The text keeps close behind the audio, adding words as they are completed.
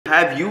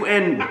Have you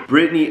and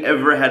Britney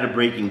ever had a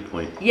breaking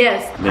point?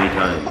 Yes. Many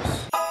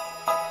times.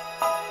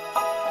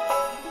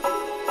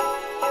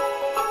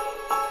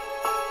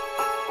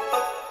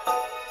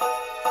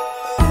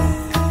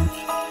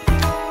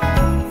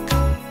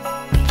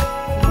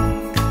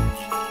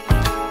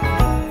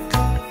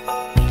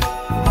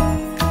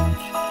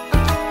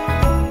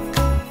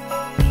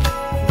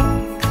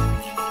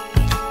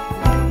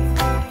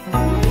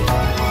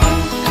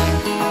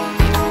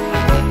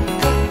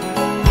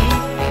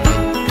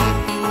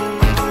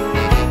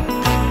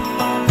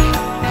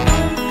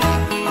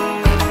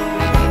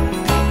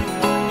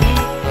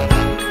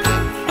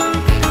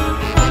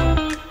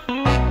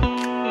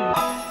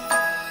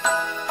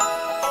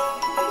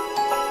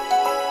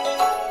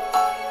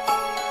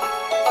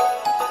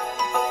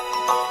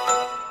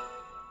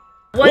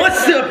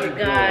 What's up,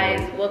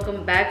 guys?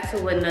 Welcome back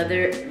to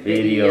another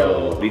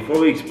video. Before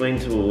we explain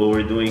to what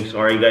we're doing,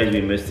 sorry guys,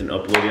 we missed an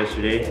upload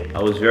yesterday.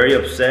 I was very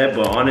upset,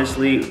 but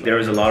honestly, there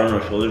is a lot on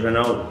our shoulders right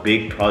now.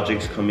 Big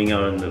projects coming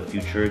out in the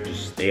future,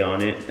 just stay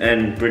on it.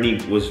 And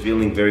Britney was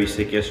feeling very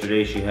sick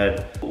yesterday. She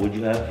had, what'd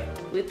you have?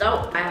 We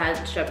thought I had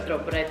strep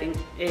throat, but I think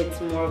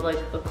it's more of like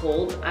a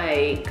cold.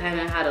 I kind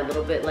of had a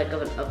little bit like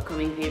of an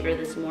upcoming fever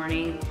this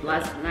morning.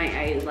 Last night,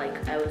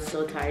 I was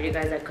so tired, you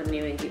guys, I couldn't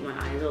even keep my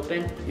eyes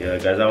open. Yeah,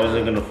 guys, I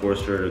wasn't gonna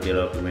force her to get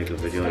up and make a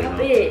video. Stop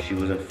you know? it. She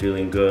wasn't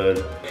feeling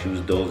good. She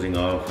was dozing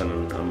off,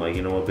 and I'm like,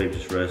 you know what, babe,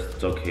 just rest.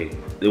 It's okay.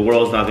 The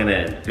world's not gonna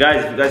end.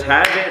 Guys, if you guys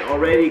haven't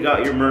already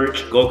got your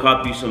merch, go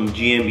copy some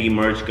GMB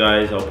merch,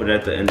 guys. I'll put it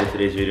at the end of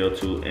today's video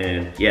too.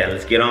 And yeah,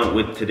 let's get on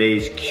with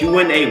today's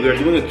Q&A. We're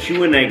doing a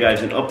Q&A,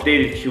 guys, an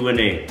updated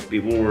Q&A.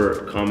 People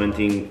were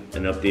commenting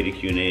an updated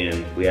Q&A,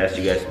 and we asked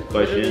you guys some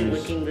questions.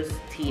 Licking this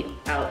tea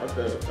out of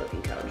the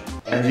fucking couch.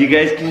 As you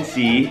guys can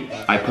see,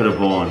 I put a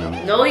bow on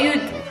him. No, you.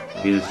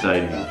 He's a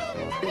side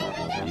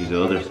view. He's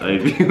the other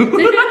side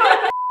view.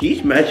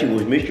 He's matching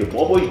with Mr.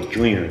 Bubbles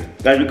Jr.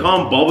 Guys, we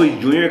call him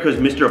Bubbles Jr. because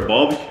Mr.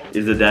 Bubbles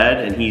is the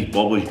dad and he's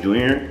Bubbles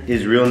Jr.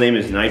 His real name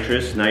is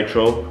Nitrous,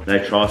 Nitro,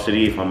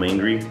 Nitrosity if I'm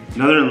angry.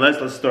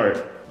 Nonetheless, let's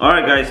start. All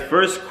right, guys,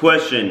 first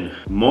question.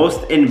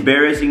 Most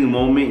embarrassing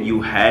moment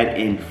you had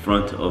in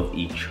front of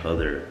each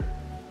other?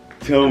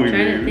 Tell me, I'm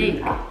trying to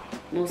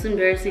think. Most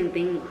embarrassing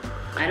thing,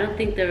 I don't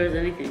think there was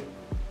anything.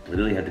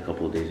 Literally had a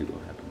couple of days ago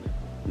happen.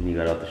 When you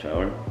got out the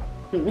shower.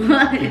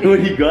 What?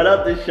 When you got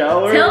out the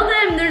shower? Tell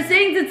them, they're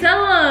saying to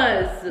tell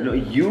us. No,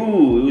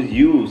 you, it was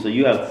you, so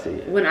you have to say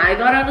it. When I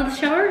got out of the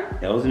shower?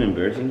 That wasn't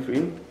embarrassing for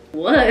you?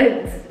 What?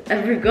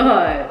 I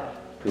forgot.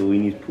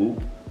 Pelini's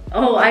poop?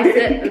 Oh, I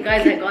said,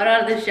 guys, I got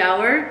out of the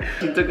shower.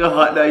 She took a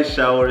hot, nice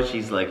shower.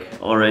 She's like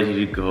all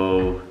ready to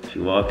go. She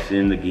walks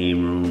in the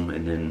game room,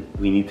 and then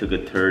Weenie took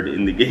a turd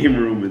in the game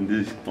room, and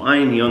this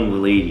fine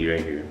young lady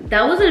right here.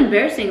 That wasn't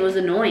embarrassing, it was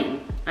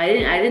annoying. I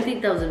didn't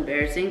think that was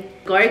embarrassing.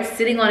 Garik's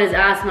sitting on his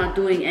ass not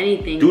doing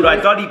anything. Dude, I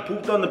thought he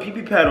pooped on the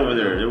pee-pee pad over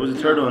there. There was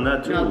a turtle on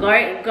that too. No,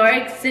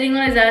 Garik's sitting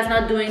on his ass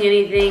not doing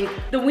anything.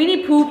 The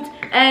Weenie pooped,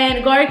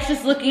 and Garik's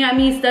just looking at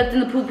me, stepped in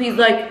the poop. He's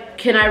like,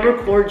 can I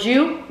record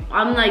you?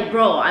 I'm like,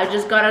 bro, I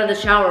just got out of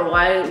the shower.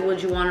 Why would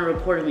you want to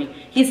record me?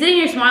 He's sitting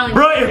here smiling.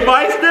 Bro, if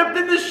I stepped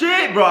in the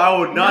shit, bro, I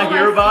would not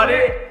hear about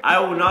it. I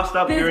will not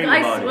stop hearing about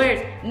it. This guy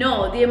swears.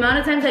 No, the amount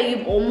of times that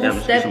you've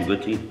almost stepped. Some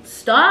good tea.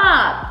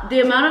 Stop.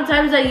 The amount of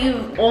times that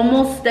you've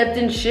almost stepped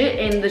in shit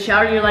in the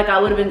shower, you're like,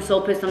 I would have been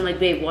so pissed. I'm like,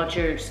 babe, watch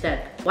your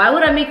step. Why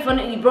would I make fun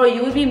of you? Bro,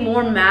 you would be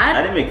more mad.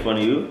 I didn't make fun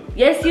of you.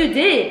 Yes, you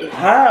did.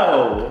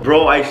 How?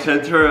 Bro, I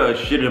sent her a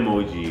shit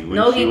emoji.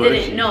 No, he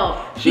didn't.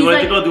 No. She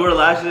went to go do her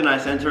lashes and I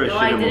sent her a shit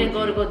emoji. No, I didn't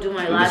go do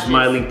my lashes. A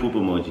smiling poop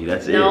emoji,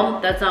 that's it. No,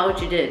 that's not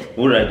what you did.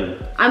 What did I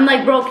do? I'm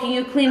like, bro, can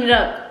you clean it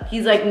up?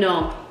 He's like,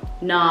 no.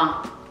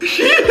 Nah.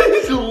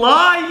 He's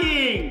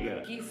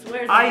lying. He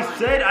swears. I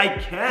said I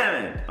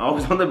can. I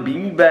was on the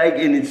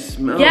beanbag and it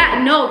smelled.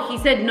 Yeah, no, he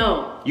said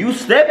no. You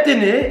stepped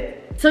in it.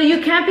 So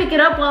you can't pick it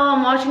up while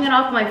I'm washing it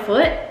off my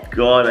foot?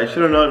 God, I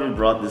should have not even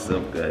brought this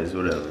up, guys.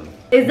 Whatever.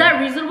 Is that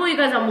reasonable? You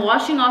guys, I'm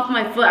washing off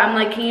my foot. I'm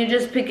like, can you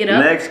just pick it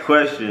up? Next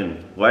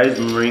question. Why is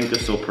Marinka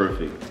so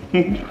perfect?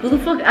 Who the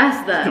fuck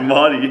asked that?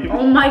 Marty.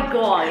 Oh my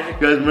god.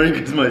 Guys,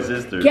 Marinka's my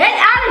sister. Get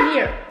out of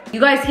here. You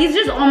guys, he's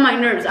just on my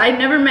nerves. I've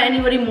never met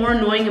anybody more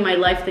annoying in my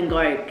life than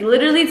Garik.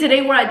 Literally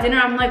today we're at dinner,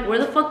 I'm like, where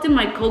the fuck did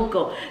my Coke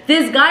go?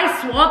 This guy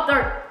swapped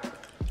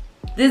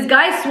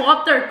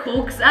our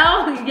Cokes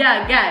out.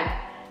 Yeah, gag.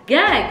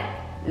 Gag.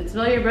 And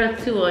smell your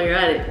breath too while you're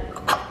at it.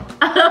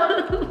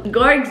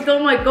 Garik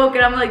stole my Coke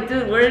and I'm like,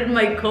 dude, where did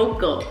my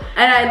Coke go?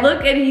 And I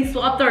look and he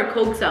swapped our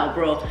Cokes out,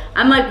 bro.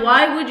 I'm like,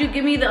 why would you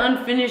give me the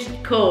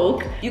unfinished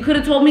Coke? You could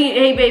have told me,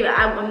 hey babe,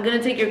 I'm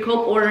gonna take your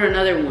Coke, order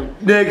another one.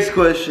 Next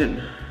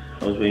question.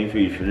 I was waiting for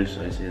you to finish,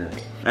 so I say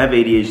that. I have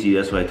ADHD,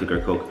 that's why I took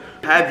our Coke.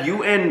 Have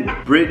you and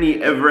Britney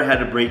ever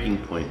had a breaking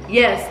point?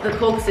 Yes, the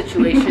Coke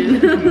situation.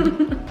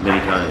 Many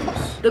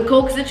times. The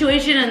Coke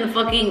situation and the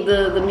fucking,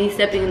 the me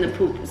stepping in the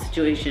poop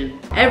situation.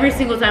 Every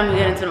single time we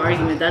get into an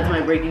argument, that's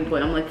my breaking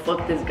point. I'm like,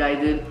 fuck this guy,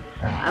 dude.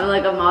 I'm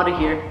like, I'm out of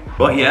here.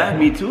 Well, yeah,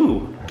 me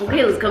too.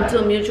 Okay, let's come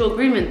to a mutual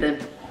agreement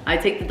then. I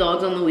take the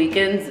dogs on the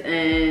weekends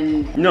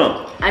and...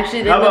 No.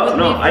 Actually, they How live about, with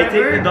no, me I take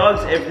forever. the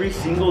dogs every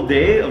single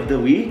day of the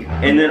week,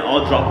 and then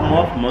I'll drop them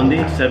off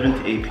Monday, 7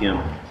 to 8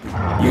 p.m.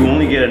 You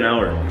only get an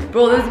hour.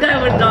 Bro, this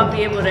guy would not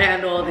be able to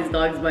handle all these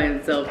dogs by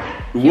himself.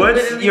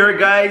 What's your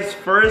guys'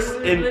 first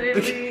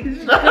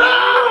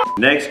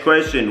Next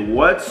question.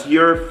 What's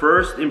your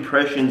first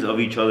impressions of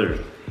each other?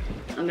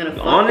 I'm gonna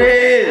fuck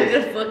Honest. I'm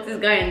gonna fuck this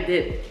guy and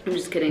dip. I'm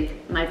just kidding.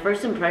 My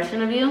first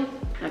impression of you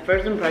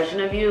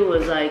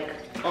was like,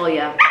 oh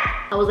yeah.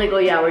 I was like, oh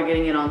yeah, we're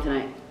getting it on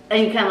tonight.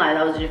 And you can't lie,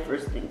 that was your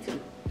first thing too.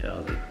 Yeah, I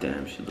was like,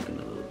 damn, she's looking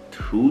a little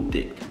too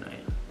thick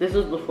tonight. This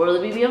was before the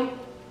BBO?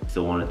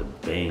 Still wanted to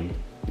bang.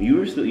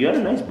 You had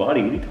a nice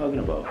body. What are you talking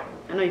about?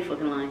 I know you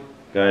fucking lying.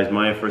 Guys,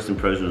 my first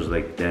impression was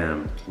like,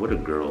 damn, what a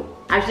girl.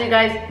 Actually,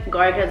 guys,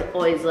 Garik has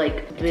always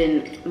like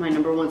been my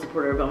 #1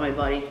 supporter about my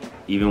body.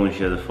 Even when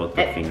she has a fucked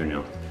up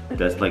fingernail.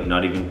 That's like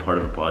not even part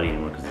of her body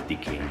anymore because it's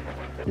decaying.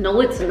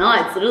 No, it's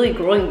not. It's literally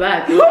growing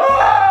back. Put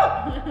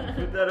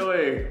that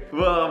away.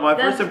 Well, my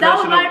first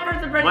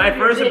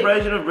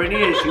impression of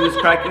Britney is she was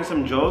cracking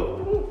some joke.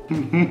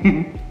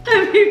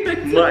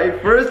 My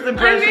first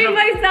impression. I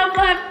made myself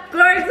laugh.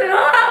 Garik said,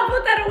 "Oh,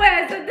 put that away."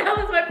 I said, "That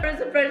was my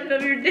first impression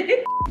of your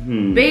dick."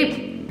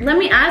 Babe, let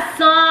me ask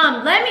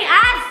some.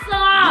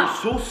 You're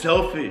so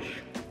selfish.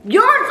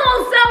 You're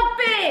so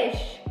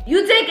selfish.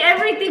 You take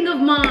everything of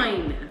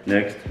mine.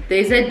 Next.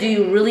 They said, "Do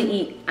you really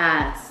eat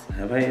ass?"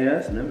 Have I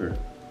asked? Never.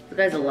 The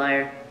guy's a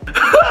liar.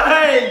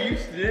 Hey, you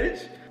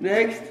snitch.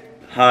 Next.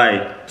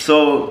 Hi.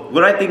 So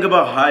what I think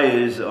about hi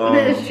is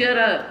Shut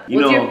up.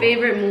 What's your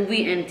favorite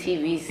movie and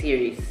TV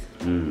series?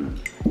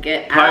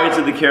 Get out. Pirates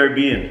of the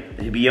Caribbean.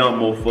 They be out,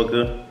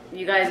 motherfucker.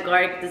 You guys,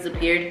 Garik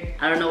disappeared.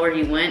 I don't know where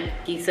he went.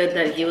 He said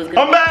that he was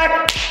gonna... I'm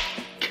back!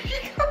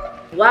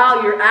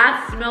 Wow, your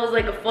ass smells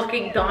like a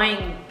fucking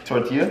dying...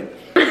 Tortilla?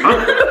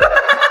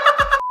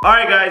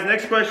 Alright guys,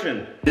 next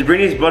question. Is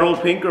Britney's butthole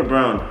pink or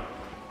brown?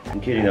 I'm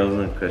kidding, that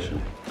wasn't a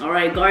question.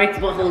 Alright, Garik's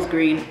butthole's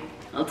green.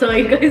 I'll tell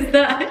you guys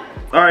that.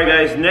 Alright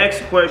guys,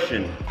 next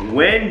question.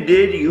 When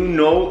did you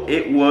know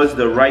it was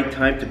the right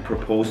time to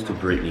propose to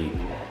Britney?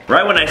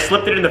 Right when I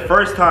slipped it in the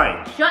first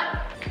time. Shut.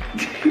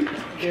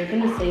 You're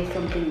gonna say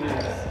something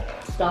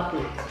else. Stop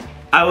it.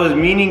 I was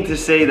meaning to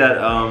say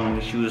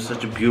that she was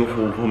such a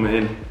beautiful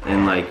woman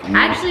and like...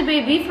 Actually,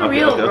 babe, be for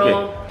real,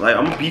 bro. Like,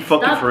 I'm gonna be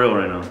fucking for real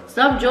right now.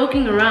 Stop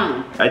joking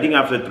around. I think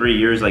after 3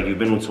 years, like you've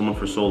been with someone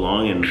for so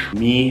long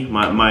and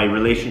my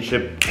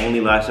relationship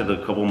only lasted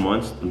a couple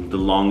months, the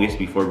longest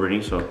before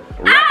Britney, so...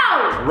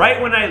 Ow!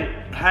 Right when I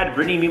had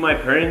Britney meet my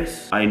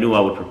parents, I knew I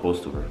would propose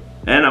to her.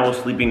 And I was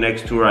sleeping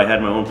next to her, I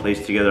had my own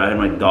place together, I had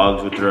my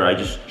dogs with her, I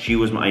knew she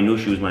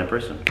was my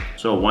person.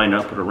 So why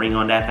not put a ring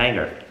on that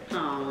finger?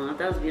 Aw,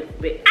 that was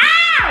beautiful, babe.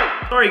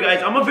 Ow! Sorry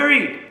guys, I'm a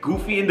very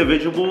goofy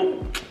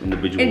individual.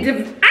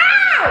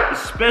 Ow!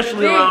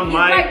 Especially around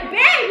my...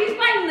 He's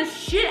biting the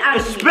shit out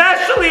of me.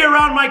 Especially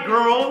around my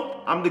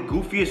girl. I'm the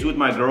goofiest with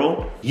my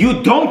girl.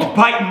 You don't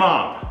bite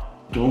mom.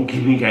 Don't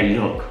give me that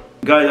look.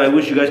 Guys, I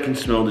wish you guys can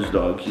smell this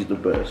dog. He's the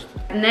best.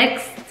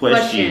 Next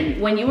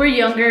question. When you were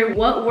younger,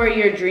 what were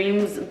your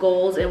dreams,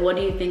 goals, and what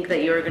do you think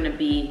that you're gonna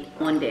be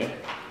one day?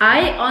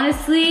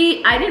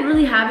 I didn't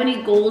really have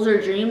any goals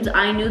or dreams.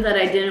 I knew that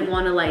I didn't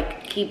want to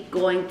like keep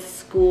going to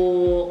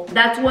school.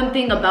 That's one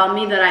thing about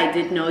me that I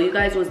did know, you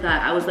guys, was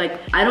that I was like,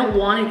 I don't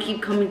want to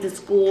keep coming to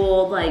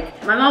school.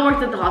 Like, my mom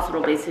worked at the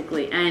hospital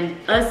basically, and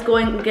us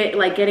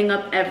getting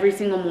up every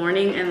single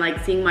morning and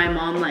like seeing my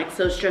mom like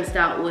so stressed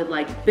out with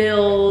like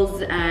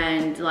bills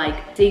and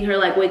like seeing her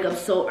like wake up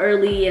so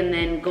early and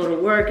then go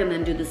to work and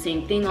then do the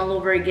same thing all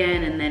over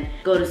again and then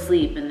go to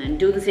sleep and then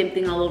do the same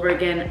thing all over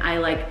again.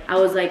 I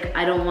was like,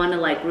 I don't want to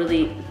like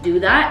really do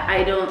that.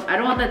 I don't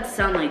want that to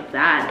sound like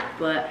bad,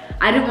 but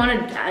I didn't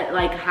want to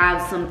like have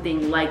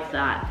something like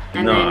that.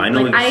 And no, then, I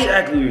know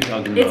exactly what you're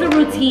talking about. It's a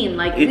routine.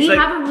 Like we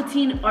have a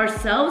routine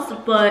ourselves,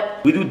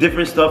 but we do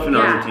different stuff in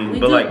our routine.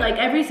 But like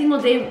every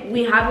single day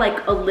we have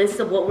like a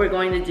list of what we're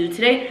going to do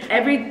today.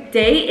 Every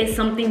day is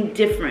something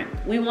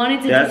different. We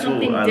wanted to do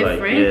something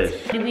different. Yes.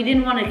 And we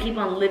didn't want to keep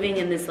on living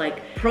in this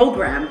like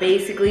program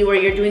basically where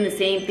you're doing the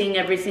same thing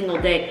every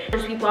single day.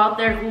 There's people out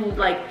there who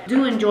like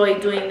do enjoy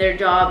doing their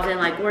jobs and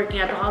like working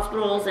at the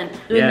hospitals and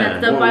doing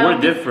that stuff. We're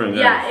different,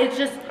 guys. Yeah, it's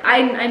just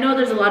I know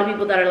there's a lot of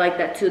people that are like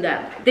that too,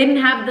 that they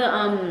didn't have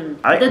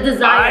the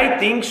desire. I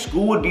think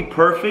school would be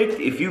perfect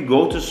if you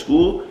go to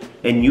school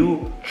and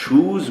you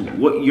choose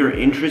what you're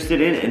interested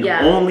in and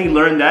only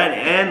learn that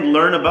and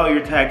learn about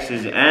your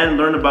taxes and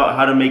learn about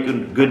how to make a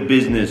good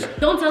business.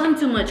 Don't tell them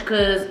too much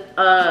because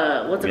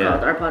what's it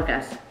called? Our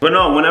podcast. But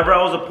no, whenever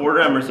I was a porter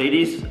at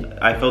Mercedes,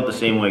 I felt the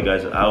same way,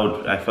 guys.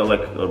 I felt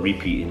like a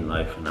repeat in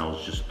life, and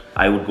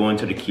I would go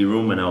into the key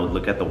room and I would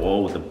look at the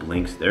wall with the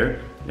blinks there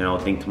and I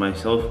would think to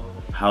myself,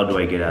 how do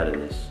I get out of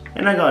this?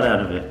 And I got out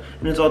of it.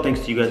 And it's all thanks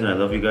to you guys and I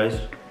love you guys.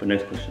 But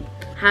next question.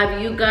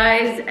 Have you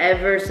guys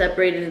ever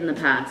separated in the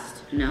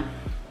past? No.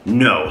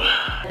 No.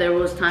 There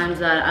was times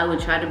that I would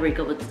try to break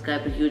up with this guy,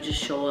 but he would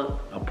just show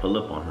up. I'll pull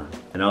up on her.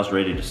 And I was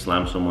ready to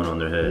slam someone on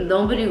their head.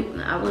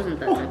 I wasn't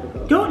that type of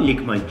girl. Don't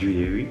lick my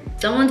jewelry.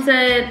 Someone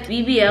said,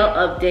 BBL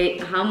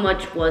update, how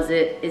much was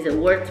it? Is it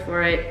worth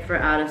for it for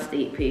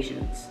out-of-state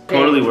patients? Okay.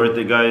 Totally worth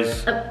it,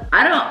 guys.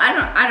 I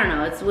don't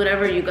know. It's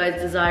whatever you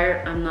guys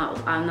desire. I'm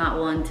not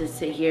one to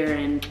sit here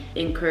and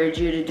encourage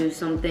you to do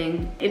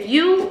something. If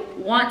you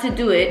want to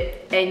do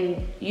it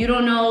and you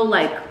don't know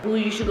like who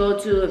you should go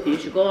to, if you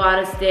should go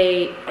out of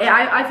state,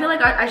 I feel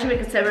like I should make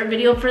a separate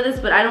video for this,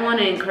 but I don't want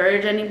to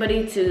encourage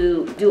anybody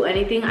to do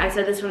anything. I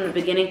said this from the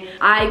beginning.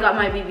 I got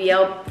my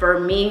BBL for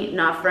me,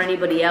 not for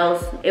anybody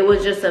else. It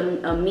was just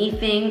a me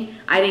thing.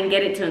 I didn't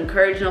get it to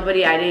encourage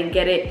nobody. I didn't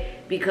get it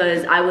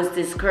because I was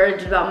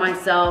discouraged about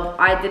myself.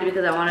 I did it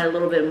because I wanted a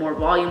little bit more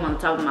volume on the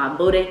top of my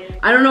booty.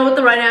 I don't know what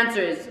the right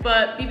answer is,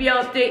 but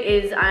BBL update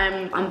is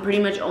I'm pretty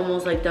much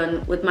almost like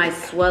done with my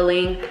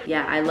swelling.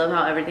 Yeah, I love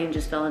how everything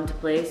just fell into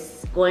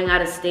place. Going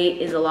out of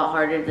state is a lot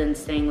harder than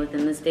staying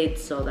within the state,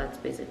 so that's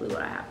basically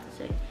what I have to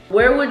say.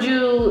 Where would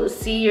you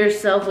see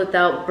yourself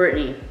without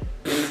Britney?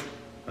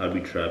 I'd be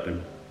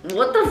trapping.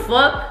 What the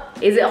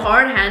fuck? Is it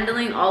hard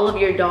handling all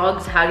of your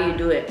dogs? How do you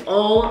do it?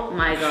 Oh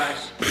my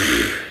gosh.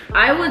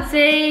 I would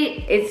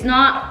say it's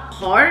not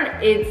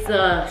hard, it's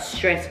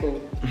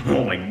stressful.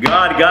 Oh my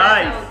god,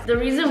 guys! The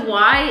reason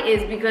why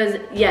is because,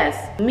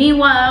 yes,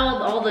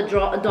 meanwhile, all the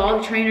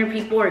dog trainer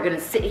people are gonna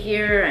sit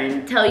here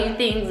and tell you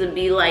things and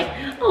be like,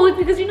 oh, it's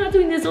because you're not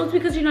doing this, oh, it's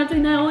because you're not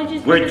doing that, oh, it's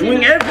just we're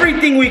doing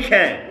everything we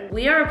can!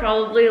 We are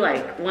probably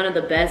like one of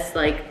the best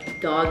like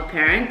dog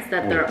parents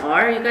that there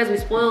are. You guys, we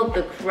spoil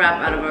the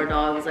crap out of our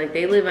dogs. Like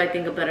they live, I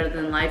think, a better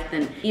than life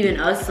than even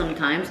us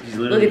sometimes. He's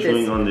literally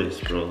chewing on this,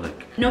 bro.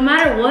 Like, no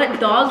matter what,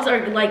 dogs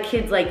are like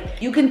kids.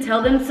 Like you can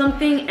tell them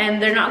something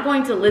and they're not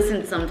going to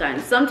listen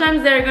sometimes.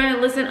 Sometimes they're going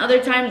to listen,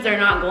 other times they're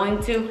not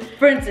going to.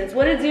 For instance,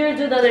 what did Zira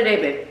do the other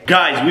day, babe?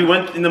 Guys, we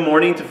went in the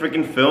morning to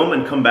freaking film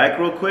and come back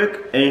real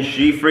quick, and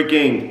she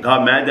freaking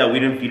got mad that we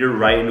didn't feed her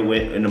right in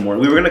the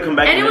morning. We were gonna come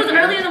back. And it was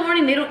early in the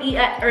morning. They don't eat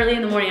early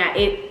in the morning at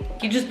 8.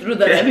 You just threw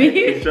that at me.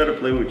 He's trying to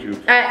play with you.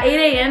 At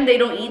 8 a.m. they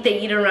don't eat.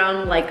 They eat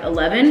around like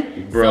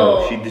 11.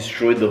 Bro, so, she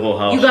destroyed the whole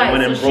house. You guys, she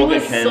went and so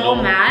broke she a candle.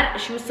 So mad.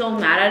 She was so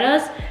mad at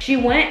us. She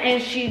went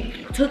and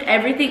she took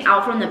everything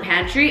out from the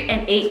pantry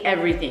and ate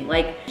everything.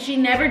 Like she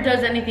never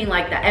does anything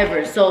like that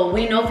ever. So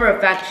we know for a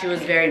fact she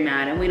was very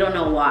mad, and we don't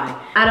know why.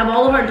 Out of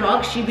all of our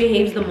dogs, she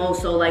behaves the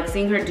most. So like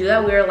seeing her do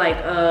that, we were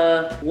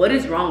like, what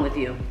is wrong with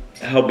you?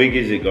 How big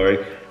is it,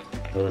 Garik?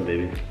 Hold on,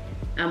 baby.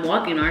 I'm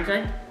walking, aren't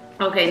I?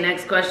 Okay,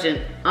 next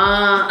question.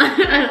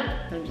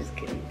 I'm just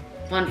kidding.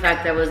 Fun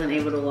fact, I wasn't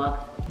able to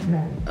walk.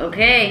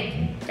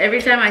 Okay.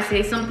 Every time I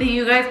say something,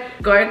 you guys,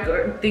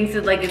 Garik thinks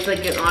it's like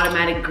an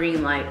automatic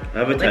green light. I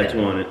have a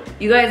tattoo on it.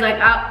 You guys like,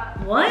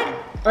 what?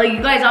 Like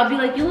you guys, I'll be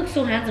like, you look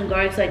so handsome.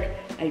 Garik's like,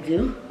 I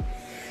do?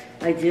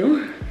 I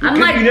do? I'm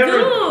like, you never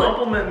dude,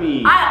 compliment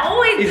me. I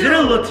always do. Is it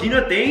a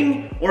Latina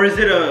thing or is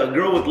it a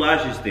girl with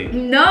lashes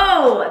thing?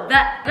 No,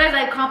 guys,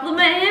 I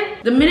compliment him.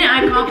 The minute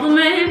I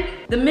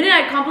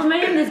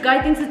compliment him, this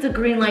guy thinks it's a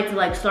green light to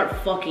like start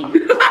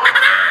fucking.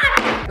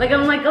 Like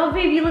I'm like, oh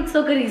babe, you look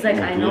so good. He's like,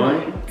 I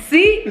know.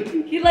 See?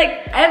 He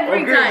like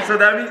every time. So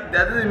that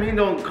doesn't mean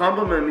don't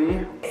compliment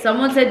me.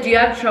 Someone said, do you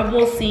have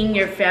trouble seeing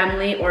your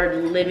family or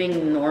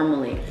living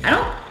normally?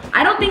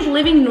 I don't think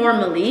living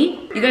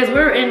normally. You guys,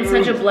 we're in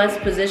such a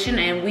blessed position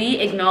and we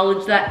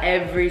acknowledge that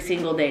every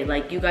single day.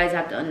 Like you guys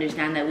have to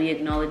understand that we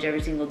acknowledge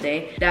every single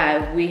day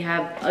that we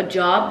have a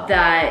job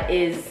that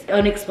is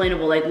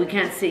unexplainable. Like we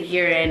can't sit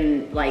here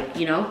and like,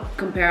 you know,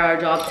 compare our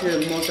job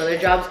to most other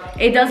jobs.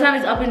 It does have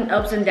its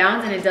ups and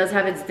downs, and it does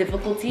have its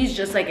difficulties,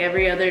 just like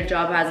every other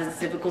job has its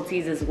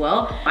difficulties as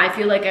well. I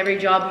feel like every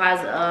job has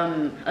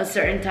a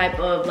certain type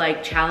of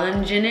like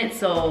challenge in it.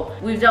 So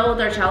we've dealt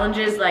with our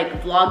challenges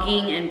like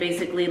vlogging and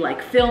basically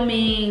like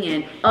filming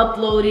and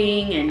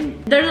uploading,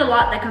 and there's a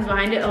lot that comes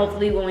behind it.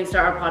 Hopefully when we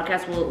start our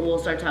podcast, we'll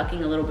start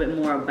talking a little bit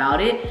more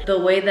about it. The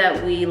way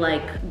that we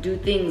like do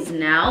things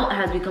now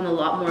has become a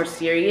lot more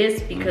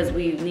serious because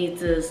we need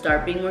to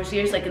start being more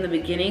serious. Like in the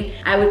beginning,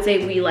 I would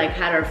say we like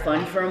had our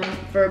fun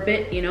for a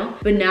bit, you know,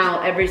 but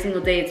now every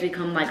single day it's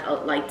become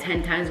like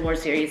 10 times more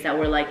serious that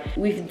we're like,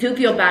 we do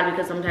feel bad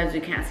because sometimes we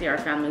can't see our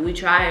family. We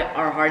try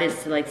our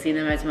hardest to like see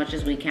them as much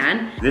as we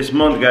can. This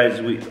month,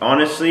 guys,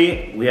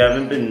 we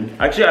haven't been,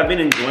 actually I've been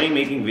enjoying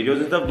making videos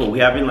and stuff, but we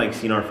haven't like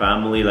seen our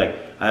family. Like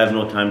I have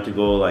no time to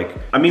go, like,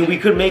 I mean, we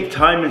could make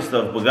time and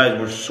stuff, but guys,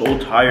 we're so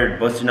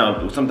tired busting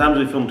out. Sometimes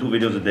we film 2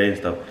 videos a day and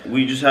stuff.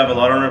 We just have a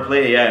lot on our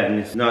plate, yeah, and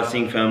it's not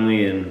seeing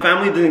family, and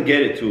family doesn't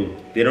get it too.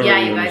 They don't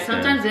really you guys,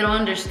 understand. sometimes they don't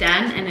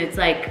understand, and it's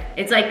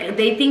like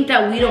they think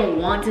that we don't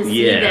want to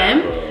see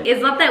them. Bro.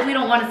 It's not that we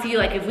don't want to see you.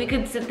 Like if we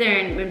could sit there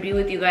and be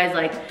with you guys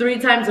like 3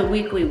 times a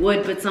week, we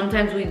would, but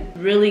sometimes we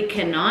really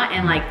cannot.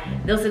 And like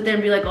they'll sit there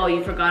and be like, oh,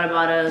 you forgot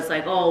about us,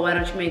 like, oh, why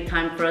don't you make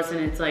time for us? And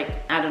it's like,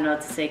 I don't know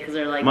what to say, because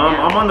they're like, Mom,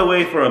 yeah. I'm on the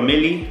way for a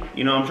milli.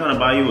 You know, I'm trying to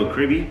buy you a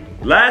cribby.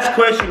 Last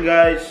question,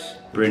 guys.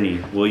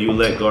 Britney, will you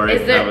let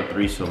Garik have a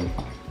threesome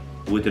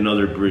with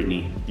another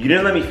Britney. You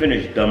didn't let me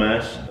finish,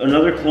 dumbass.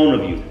 Another clone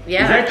of you.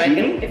 Yeah, is that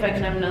cheating? If I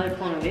can have another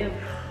clone of you.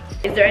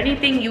 Is there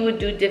anything you would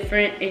do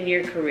different in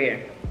your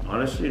career?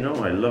 Honestly, no.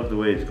 I love the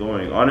way it's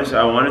going. Honestly,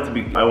 I wanted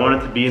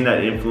to be in that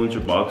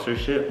influencer boxer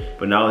shit,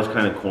 but now it's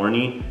kind of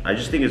corny. I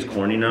just think it's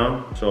corny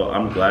now. So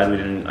I'm glad I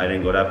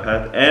didn't go that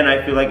path. And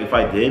I feel like if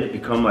I did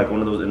become like one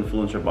of those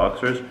influencer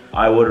boxers,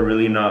 I would have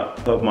really not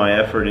put my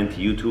effort into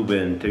YouTube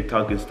and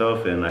TikTok and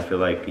stuff. And I feel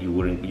like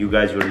you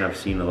guys wouldn't have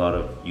seen a lot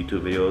of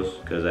YouTube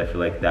videos because I feel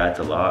like that's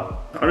a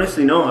lot.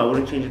 Honestly, no, I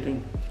wouldn't change a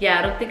thing. Yeah,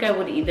 I don't think I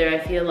would either. I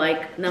feel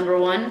like, number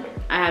one,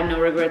 I have no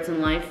regrets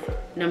in life.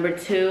 Number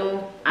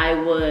two, I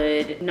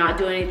would not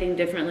do anything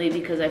differently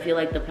because I feel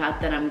like the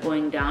path that I'm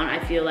going down, I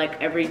feel like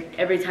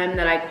every time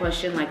that I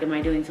question, like, am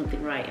I doing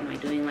something right? Am I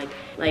doing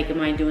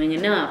am I doing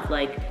enough?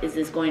 Like, is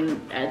this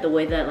going the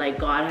way that like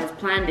God has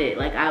planned it?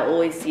 Like, I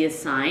always see a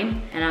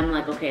sign and I'm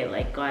like, okay,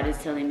 like God is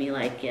telling me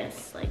like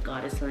yes. Like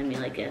God is telling me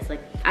like yes.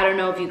 Like, I don't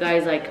know if you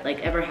guys like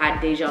ever had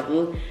deja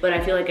vu, but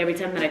I feel like every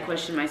time that I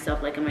question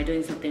myself, like, am I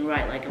doing something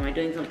right? Like, am I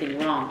doing something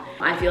wrong?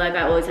 I feel like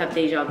I always have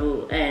deja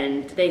vu,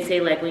 and they say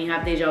like when you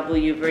have deja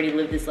vu, you've already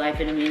lived this life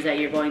and it means that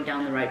you're going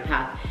down the right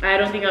path. I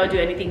don't think I would do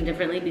anything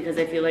differently because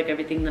I feel like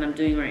everything that I'm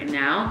doing right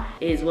now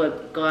is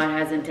what God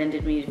has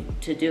intended me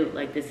to do.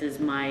 Like, this is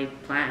my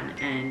plan.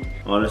 And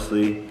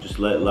honestly, just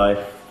let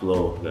life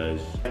flow,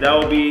 guys. That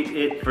will be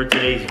it for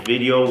today's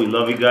video. We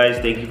love you guys.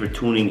 Thank you for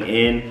tuning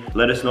in.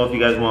 Let us know if you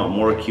guys want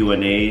more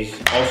Q&As.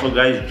 Also,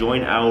 guys,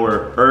 join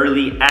our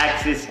early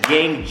access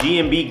gang,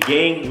 GMB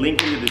gang,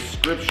 link in the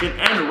description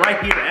and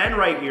right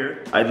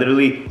here. I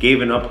literally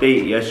gave an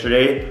update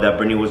yesterday that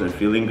Britney wasn't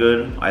feeling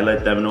good. I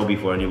let them know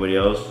before anybody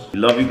else. We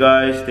love you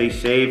guys. Stay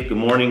safe. Good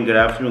morning, good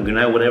afternoon, good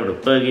night, whatever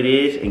the fuck it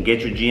is. And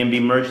get your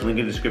GMB merch. Link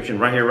in the description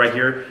right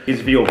here. Give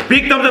this video a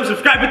big thumbs up,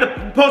 subscribe, hit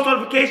the post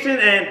notification,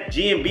 and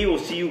GMB will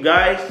see you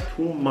guys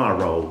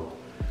tomorrow.